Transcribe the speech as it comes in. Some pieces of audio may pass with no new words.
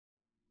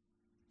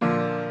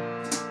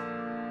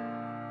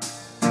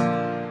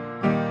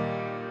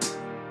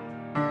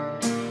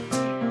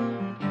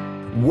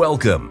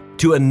Welcome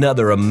to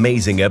another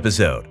amazing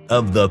episode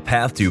of The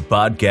Path to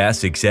Podcast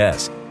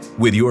Success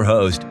with your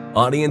host,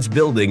 audience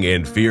building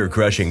and fear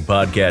crushing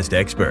podcast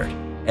expert,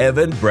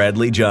 Evan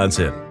Bradley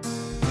Johnson.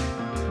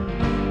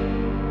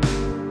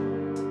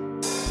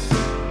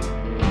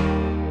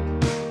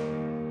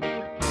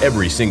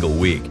 Every single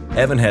week,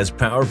 Evan has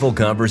powerful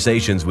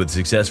conversations with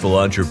successful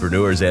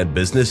entrepreneurs and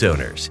business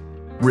owners,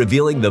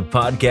 revealing the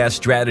podcast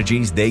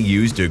strategies they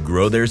use to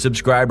grow their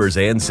subscribers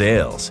and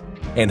sales,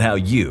 and how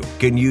you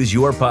can use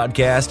your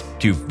podcast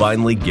to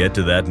finally get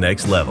to that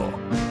next level.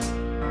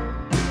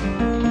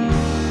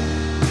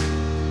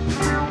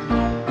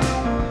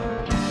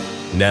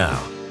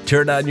 Now,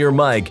 turn on your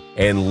mic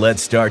and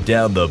let's start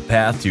down the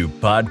path to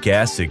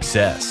podcast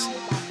success.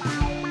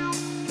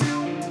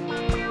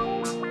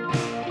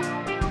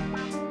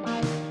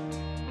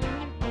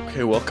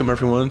 Okay, welcome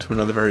everyone to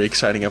another very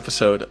exciting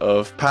episode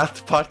of Path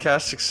to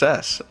Podcast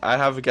Success. I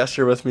have a guest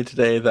here with me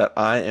today that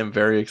I am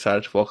very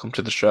excited to welcome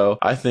to the show.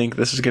 I think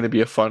this is going to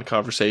be a fun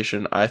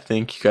conversation. I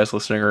think you guys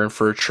listening are in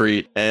for a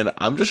treat, and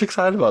I'm just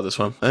excited about this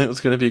one. I think it's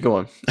going to be a good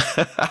one.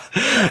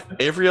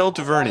 Avriel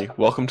DuVerney,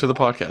 welcome to the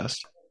podcast.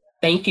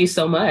 Thank you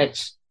so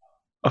much.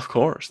 Of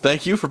course.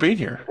 Thank you for being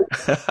here.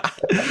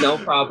 No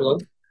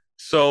problem.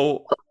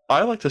 So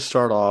I like to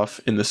start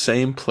off in the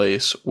same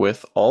place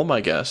with all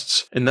my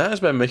guests, and that is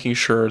by making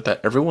sure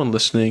that everyone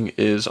listening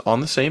is on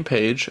the same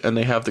page and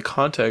they have the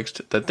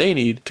context that they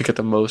need to get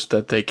the most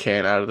that they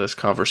can out of this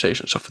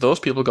conversation. So for those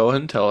people, go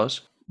ahead and tell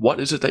us, what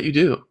is it that you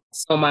do?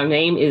 So my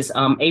name is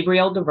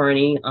Avriel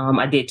DuVerney.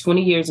 I did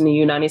 20 years in the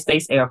United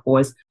States Air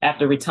Force.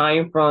 After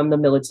retiring from the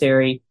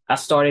military, I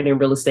started in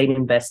real estate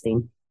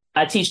investing.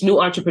 I teach new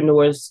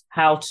entrepreneurs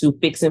how to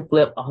fix and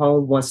flip a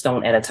home one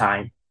stone at a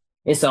time.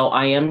 And so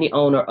I am the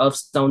owner of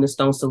Stone to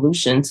Stone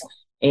Solutions,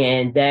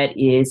 and that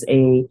is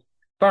a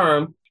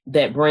firm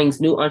that brings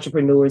new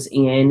entrepreneurs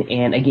in.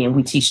 And again,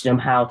 we teach them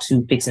how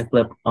to fix and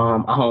flip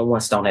a home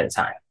one stone at a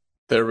time.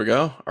 There we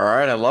go. All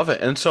right. I love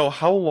it. And so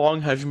how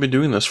long have you been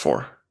doing this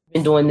for? I've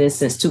been doing this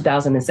since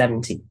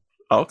 2017.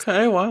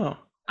 Okay. Wow.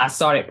 I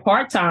started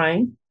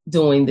part-time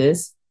doing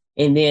this,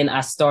 and then I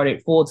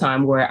started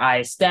full-time where I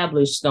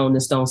established Stone to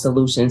Stone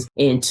Solutions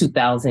in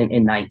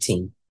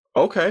 2019.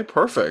 Okay,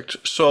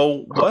 perfect.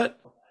 So what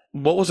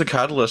was the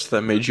catalyst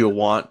that made you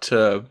want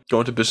to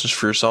go into business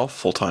for yourself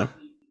full time?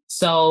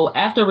 So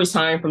after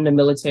retiring from the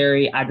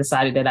military, I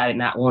decided that I did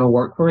not want to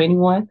work for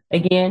anyone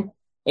again.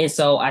 And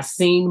so I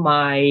seen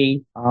my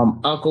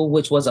uncle,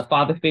 which was a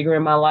father figure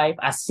in my life.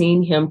 I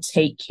seen him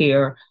take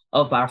care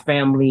of our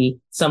family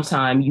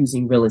sometime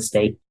using real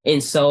estate.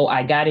 And so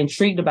I got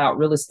intrigued about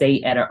real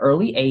estate at an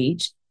early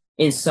age.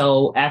 And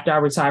so after I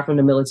retired from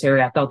the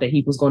military, I thought that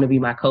he was going to be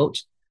my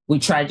coach. We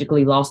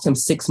tragically lost him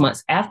 6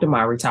 months after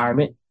my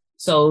retirement.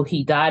 So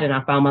he died, and I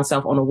found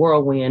myself on a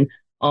whirlwind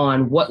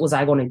on what was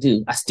I going to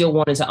do. I still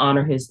wanted to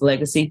honor his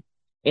legacy,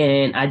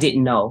 and I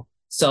didn't know.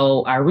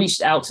 So I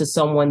reached out to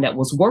someone that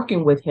was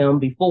working with him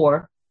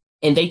before,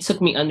 and they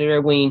took me under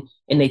their wing,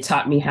 and they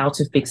taught me how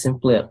to fix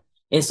and flip.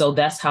 And so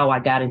that's how I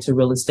got into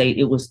real estate.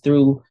 It was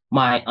through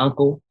my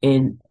uncle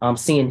and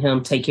seeing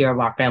him take care of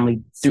our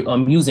family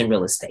through using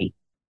real estate.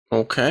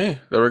 Okay,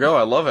 there we go.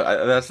 I love it.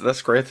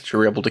 That's great that you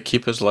were able to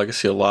keep his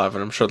legacy alive,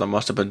 and I'm sure that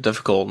must have been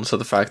difficult. And so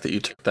the fact that you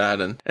took that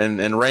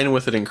and ran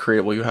with it and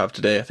create what you have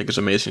today, I think is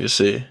amazing to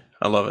see.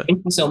 I love it.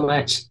 Thank you so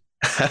much.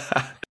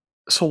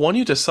 So when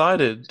you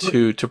decided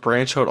to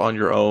branch out on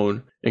your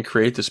own and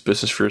create this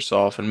business for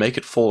yourself and make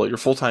it your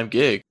full-time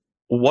gig,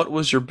 what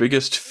was your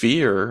biggest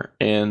fear,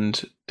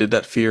 and did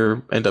that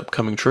fear end up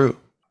coming true?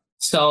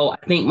 So I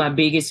think my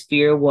biggest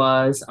fear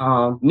was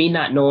me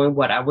not knowing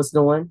what I was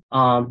doing,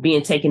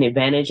 being taken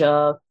advantage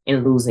of,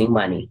 and losing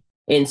money.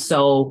 And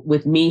so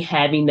with me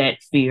having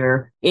that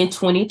fear in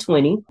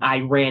 2020, I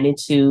ran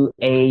into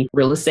a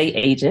real estate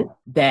agent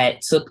that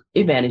took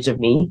advantage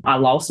of me. I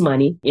lost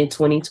money in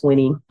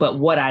 2020. But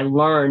what I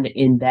learned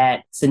in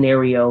that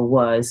scenario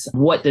was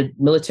what the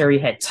military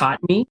had taught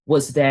me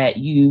was that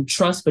you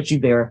trust, but you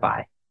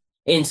verify.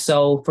 And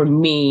so for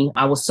me,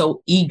 I was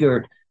so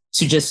eager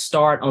to just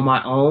start on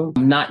my own,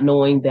 not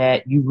knowing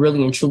that you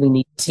really and truly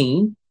need a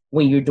team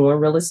when you're doing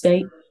real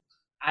estate.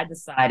 I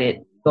decided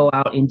to go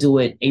out and do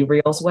it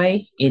Avriel's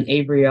way, and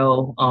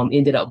Avriel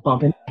ended up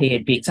bumping my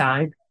head big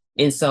time.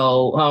 And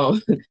so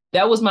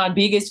that was my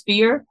biggest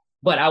fear,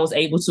 but I was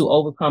able to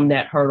overcome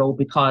that hurdle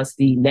because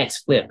the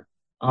next flip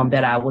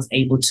that I was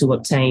able to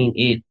obtain,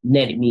 it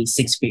netted me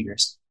 6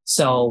 figures.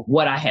 So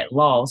what I had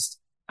lost,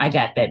 I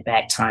got that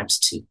back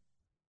 ×2.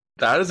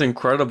 That is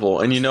incredible.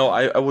 And,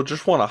 I would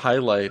just want to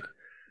highlight,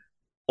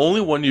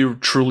 only when you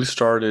truly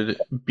started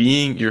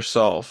being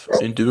yourself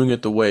and doing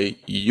it the way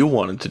you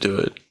wanted to do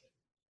it,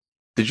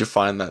 did you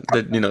find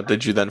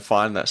did you then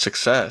find that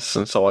success?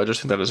 And so I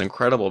just think that is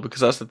incredible, because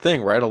that's the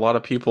thing, right? A lot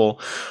of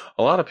people,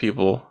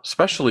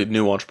 especially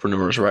new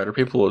entrepreneurs, right? Or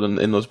people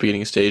in those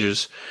beginning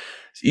stages,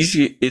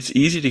 it's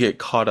easy to get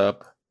caught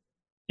up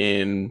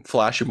in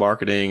flashy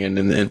marketing and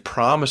in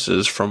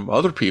promises from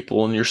other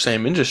people in your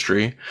same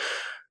industry,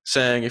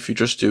 saying if you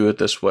just do it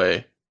this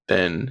way,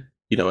 then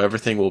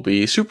everything will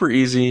be super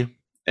easy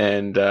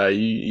and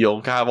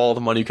you'll have all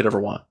the money you could ever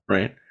want,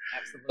 right?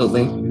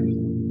 Absolutely.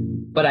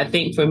 But I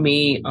think for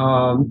me,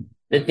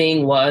 the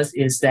thing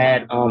is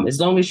that as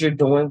long as you're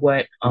doing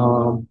what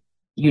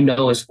you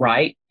know is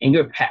right,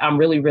 and I'm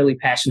really, really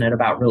passionate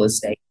about real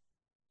estate.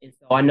 And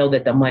so I know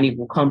that the money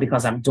will come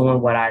because I'm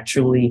doing what I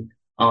truly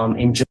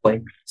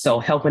enjoy. So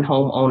helping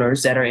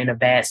homeowners that are in a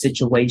bad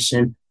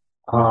situation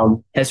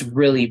has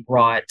really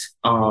brought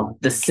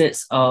the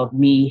sense of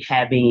me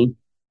having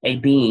a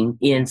being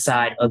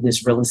inside of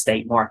this real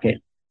estate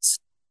market. So,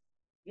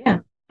 yeah,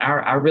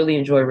 I really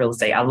enjoy real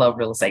estate. I love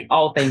real estate,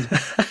 all things.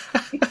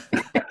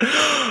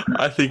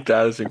 I think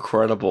that is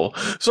incredible.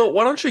 So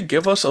why don't you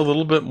give us a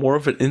little bit more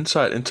of an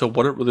insight into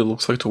what it really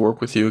looks like to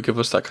work with you? Give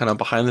us that kind of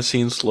behind the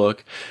scenes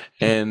look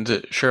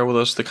and share with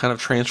us the kind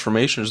of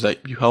transformations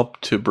that you help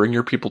to bring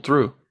your people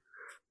through.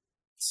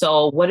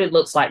 So what it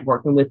looks like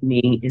working with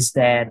me is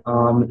that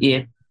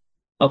if,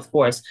 of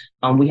course,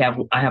 I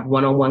have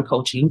one-on-one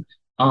coaching.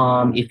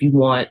 If you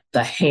want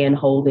the hand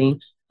holding,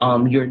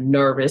 you're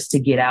nervous to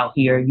get out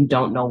here, you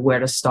don't know where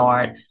to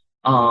start.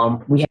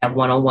 We have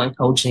one-on-one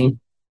coaching.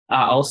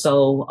 I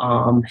also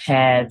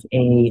have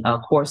a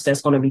course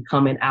that's going to be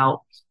coming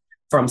out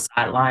from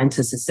sideline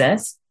to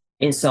success.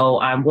 And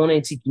so I'm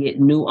wanting to get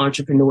new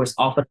entrepreneurs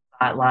off of the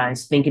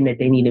sidelines thinking that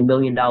they need $1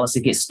 million to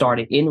get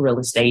started in real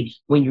estate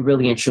when you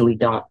really and truly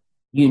don't.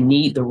 You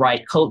need the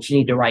right coach, you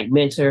need the right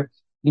mentor,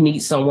 you need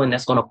someone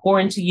that's going to pour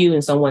into you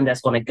and someone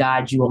that's going to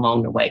guide you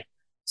along the way.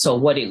 So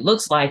what it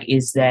looks like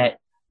is that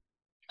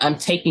I'm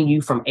taking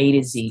you from A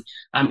to Z.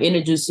 I'm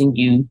introducing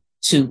you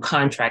to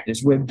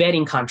contractors. We're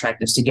vetting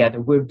contractors together.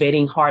 We're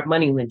vetting hard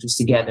money lenders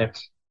together.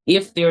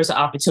 If there's an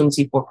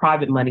opportunity for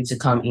private money to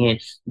come in,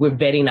 we're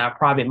vetting our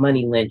private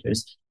money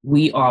lenders.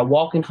 We are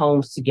walking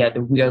homes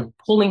together. We are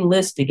pulling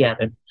lists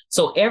together.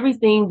 So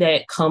everything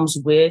that comes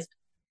with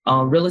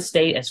real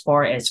estate, as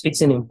far as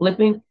fixing and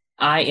flipping,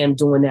 I am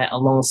doing that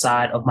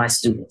alongside of my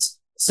students.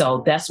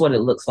 So that's what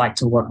it looks like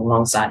to work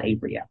alongside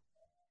Avriel.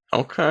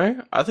 Okay.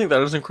 I think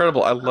that is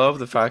incredible. I love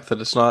the fact that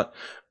it's not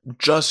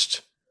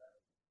just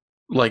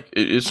like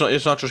it's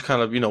not just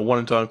kind of, one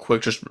and done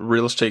quick, just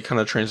real estate kind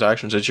of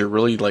transactions. That you're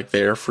really like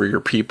there for your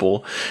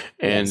people,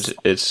 and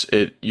Yes.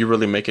 you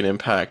really make an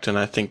impact. And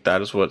I think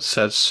that is what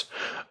sets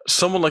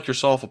someone like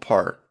yourself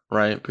apart,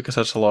 right? Because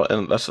that's a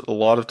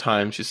lot of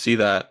times you see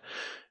that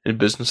in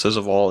businesses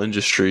of all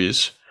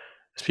industries.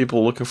 It's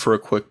people looking for a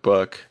quick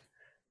buck,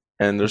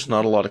 and there's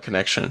not a lot of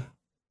connection.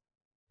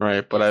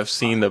 Right, but I've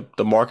seen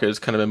the market has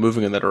kind of been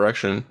moving in that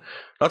direction.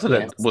 Not that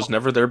it was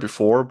never there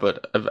before,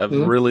 but I've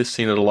really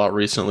seen it a lot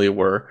recently,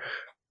 where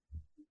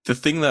the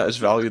thing that is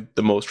valued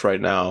the most right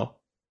now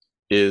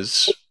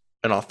is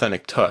an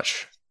authentic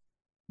touch.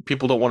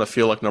 People don't want to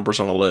feel like numbers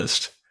on a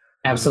list.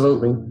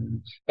 Absolutely.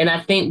 And I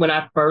think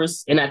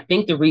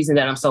the reason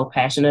that I'm so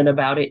passionate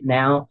about it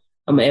now,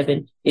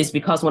 Evan, is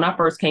because when I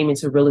first came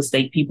into real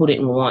estate, people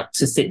didn't want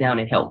to sit down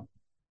and help.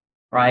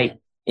 Right.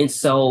 And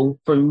so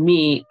for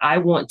me, I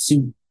want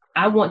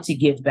to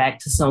give back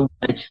to someone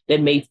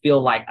that may feel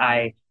like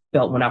I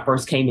felt when I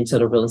first came into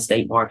the real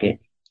estate market.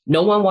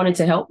 No one wanted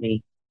to help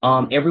me.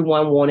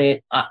 Everyone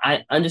wanted,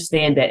 I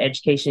understand that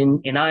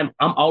education, and I'm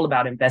all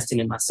about investing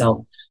in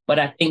myself. But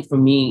I think for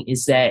me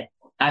is that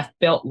I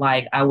felt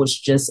like I was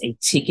just a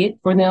ticket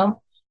for them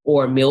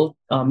or a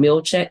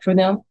meal check for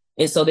them.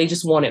 And so they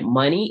just wanted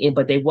money,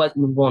 but they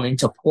wasn't wanting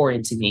to pour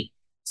into me.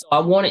 So I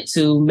wanted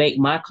to make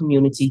my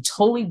community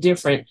totally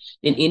different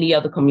than any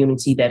other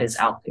community that is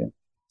out there.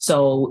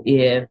 So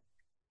if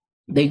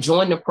they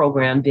join the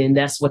program, then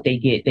that's what they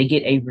get. They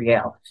get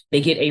Avriel.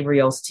 They get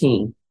Avriel's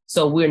team.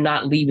 So we're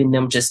not leaving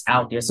them just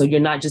out there. So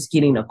you're not just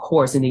getting a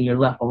course and then you're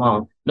left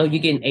alone. No,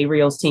 you're getting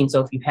Avriel's team. So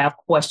if you have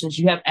questions,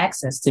 you have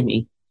access to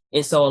me.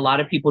 And so a lot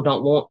of people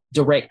don't want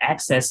direct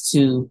access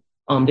to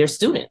their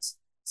students.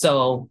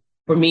 So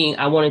for me,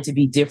 I wanted to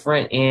be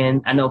different.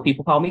 And I know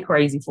people call me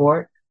crazy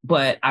for it,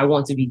 but I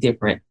want to be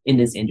different in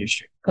this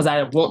industry because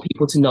I want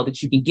people to know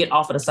that you can get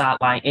off of the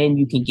sideline and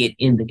you can get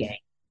in the game.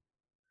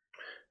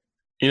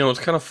 It's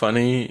kind of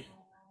funny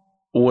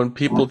when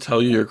people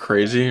tell you you're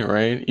crazy,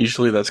 right?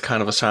 Usually that's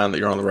kind of a sign that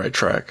you're on the right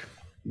track.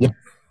 Yeah.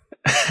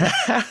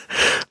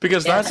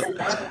 Because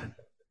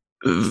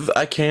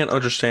I can't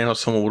understand how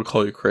someone would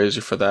call you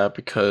crazy for that,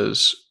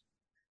 because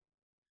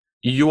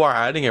you are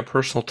adding a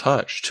personal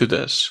touch to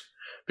this,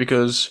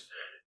 because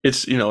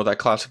it's, that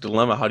classic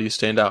dilemma. How do you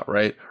stand out,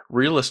 right?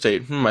 Real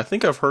estate. I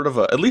think I've heard of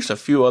at least a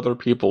few other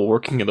people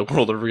working in the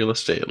world of real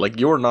estate. Like,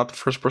 you're not the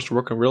first person to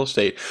work in real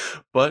estate,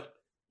 but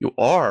you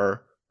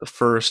are the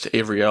first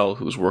Avriel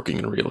who's working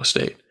in real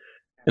estate.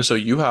 And so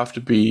you have to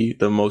be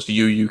the most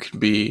you can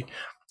be.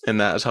 And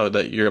that is how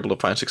that you're able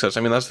to find success. I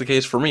mean, that's the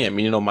case for me. I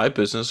mean, my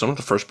business, I'm not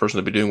the first person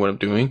to be doing what I'm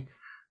doing,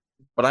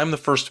 but I'm the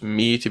first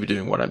me to be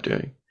doing what I'm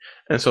doing.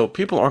 And so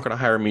people aren't going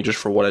to hire me just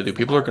for what I do.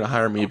 People are going to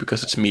hire me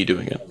because it's me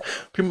doing it.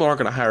 People aren't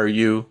going to hire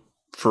you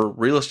for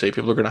real estate.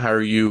 People are going to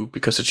hire you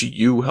because it's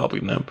you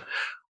helping them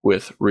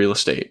with real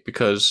estate.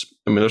 Because,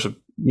 there's a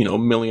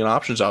million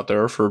options out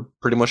there for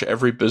pretty much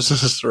every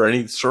business or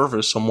any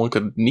service someone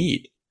could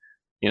need,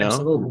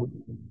 Absolutely.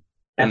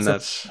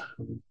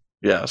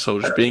 And so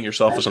just being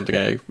yourself is something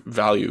I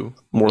value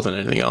more than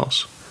anything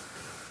else.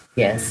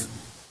 Yes.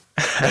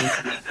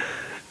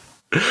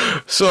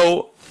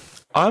 So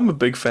I'm a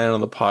big fan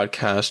on the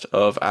podcast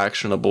of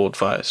actionable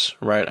advice,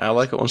 right? I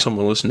like it when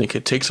someone listening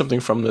can take something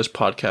from this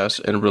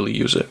podcast and really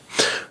use it.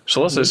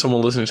 So let's say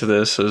someone listening to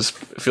this is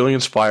feeling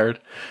inspired,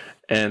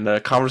 and a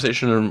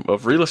conversation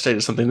of real estate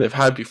is something they've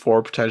had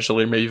before,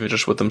 potentially, maybe even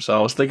just with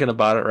themselves, thinking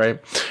about it, right?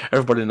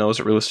 Everybody knows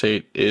that real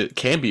estate, it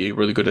can be a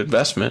really good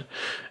investment.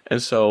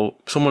 And so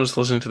someone is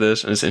listening to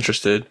this and is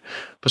interested,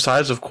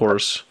 besides, of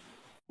course,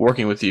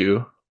 working with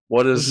you,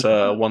 what is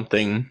one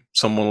thing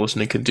someone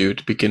listening can do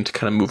to begin to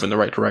kind of move in the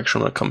right direction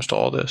when it comes to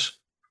all this?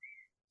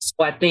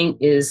 So I think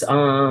is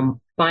find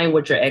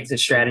what your exit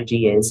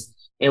strategy is.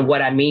 And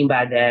what I mean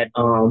by that,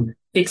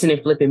 fixing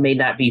and flipping may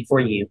not be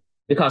for you,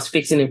 because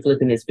fixing and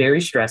flipping is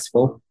very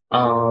stressful.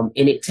 And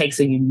it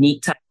takes a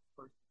unique type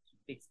of person to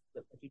fix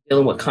and flip. You're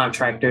dealing with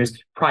contractors,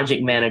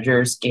 project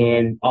managers,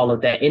 and all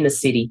of that in the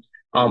city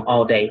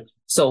all day.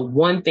 So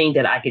one thing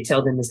that I could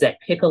tell them is that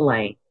pick a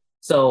lane.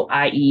 So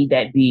i.e.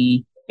 that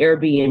be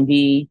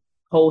Airbnb,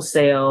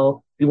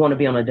 wholesale, if you want to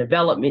be on a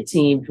development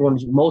team, if you want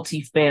to do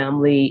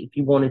multifamily, if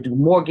you want to do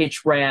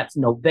mortgage wraps,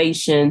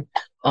 novation,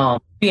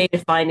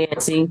 creative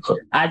financing,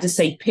 I just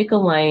say pick a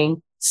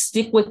lane,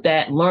 stick with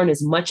that, learn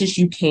as much as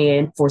you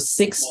can for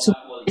 6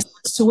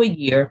 to a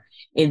year.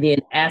 And then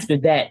after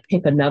that,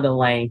 pick another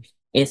lane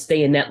and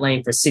stay in that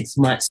lane for 6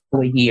 months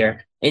to a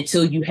year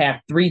until you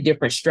have 3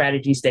 different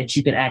strategies that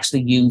you can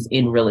actually use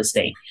in real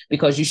estate.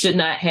 Because you should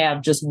not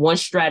have just one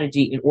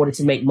strategy in order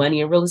to make money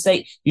in real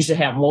estate. You should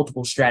have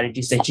multiple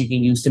strategies that you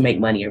can use to make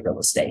money in real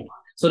estate.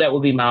 So that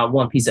would be my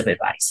one piece of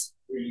advice.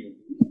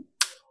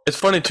 It's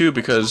funny too,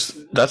 because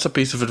that's a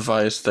piece of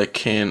advice that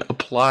can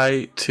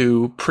apply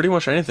to pretty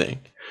much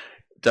anything.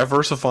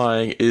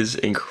 Diversifying is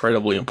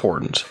incredibly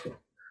important.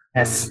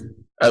 Yes.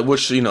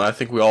 Which, I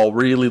think we all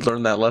really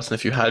learned that lesson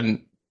if you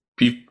hadn't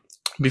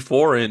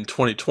before in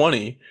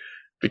 2020,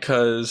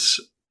 because,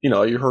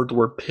 you heard the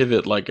word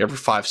pivot like every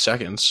 5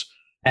 seconds.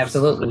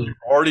 Absolutely. You're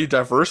already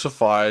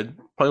diversified,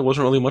 probably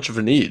wasn't really much of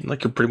a need.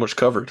 Like, you're pretty much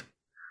covered.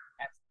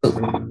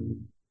 Absolutely.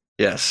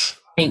 Yes.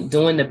 I think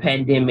during the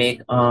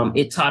pandemic,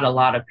 it taught a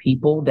lot of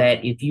people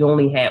that if you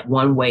only had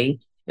one way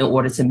in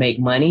order to make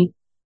money,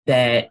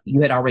 that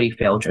you had already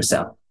failed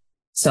yourself.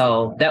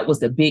 So that was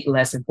the big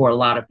lesson for a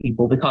lot of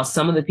people, because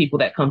some of the people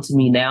that come to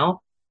me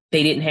now,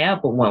 they didn't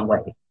have but one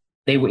way.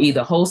 They were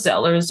either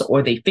wholesalers,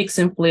 or they fix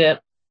and flip,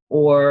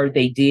 or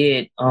they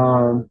did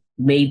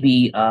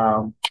maybe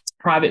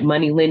private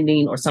money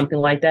lending or something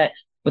like that.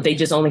 But they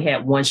just only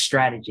had one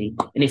strategy.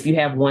 And if you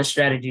have one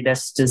strategy,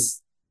 that's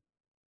just,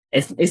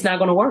 it's not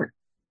going to work.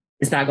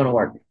 It's not going to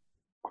work.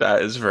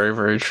 That is very,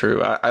 very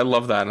true. I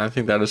love that. And I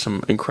think that is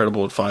some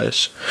incredible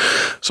advice.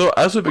 So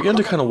as we begin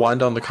to kind of wind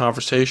down the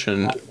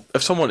conversation,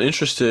 if someone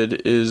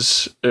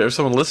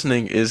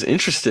listening is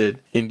interested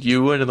in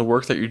you and in the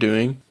work that you're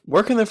doing,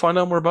 where can they find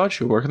out more about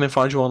you? Where can they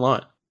find you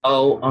online?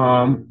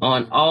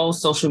 On all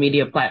social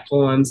media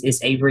platforms,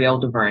 it's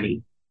Avriel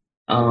DuVerney.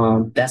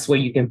 That's where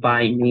you can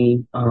find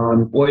me.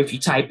 Or if you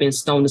type in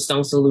Stone to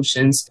Stone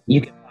Solutions,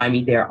 you can find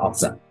me there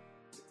also.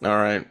 All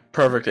right.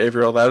 Perfect,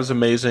 Avriel. That is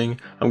amazing.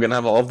 I'm going to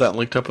have all of that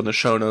linked up in the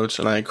show notes,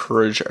 and I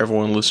encourage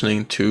everyone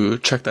listening to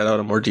check that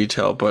out in more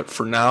detail. But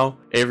for now,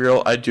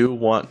 Avriel, I do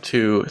want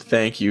to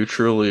thank you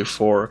truly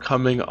for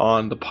coming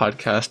on the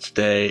podcast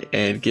today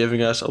and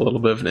giving us a little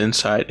bit of an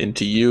insight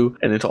into you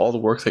and into all the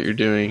work that you're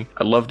doing.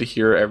 I'd love to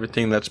hear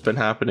everything that's been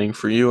happening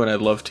for you, and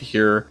I'd love to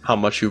hear how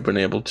much you've been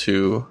able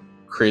to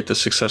create the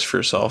success for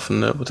yourself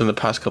within the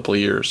past couple of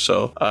years.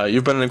 So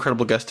you've been an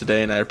incredible guest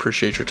today, and I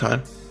appreciate your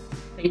time.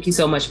 Thank you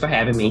so much for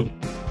having me.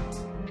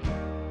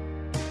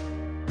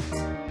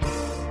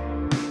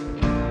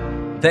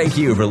 Thank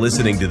you for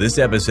listening to this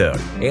episode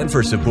and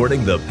for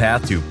supporting the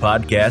Path to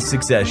Podcast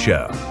Success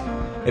Show.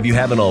 If you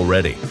haven't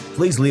already,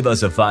 please leave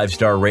us a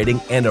 5-star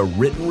rating and a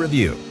written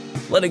review,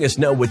 letting us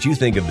know what you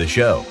think of the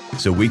show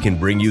so we can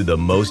bring you the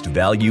most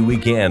value we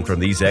can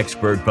from these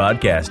expert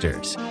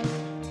podcasters.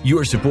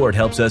 Your support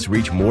helps us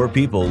reach more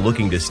people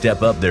looking to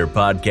step up their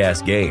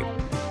podcast game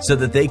so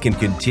that they can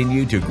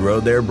continue to grow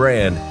their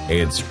brand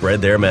and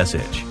spread their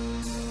message.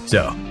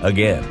 So,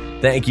 again,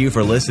 thank you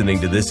for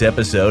listening to this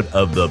episode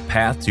of The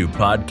Path to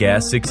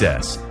Podcast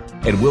Success,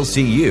 and we'll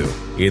see you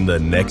in the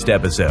next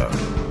episode.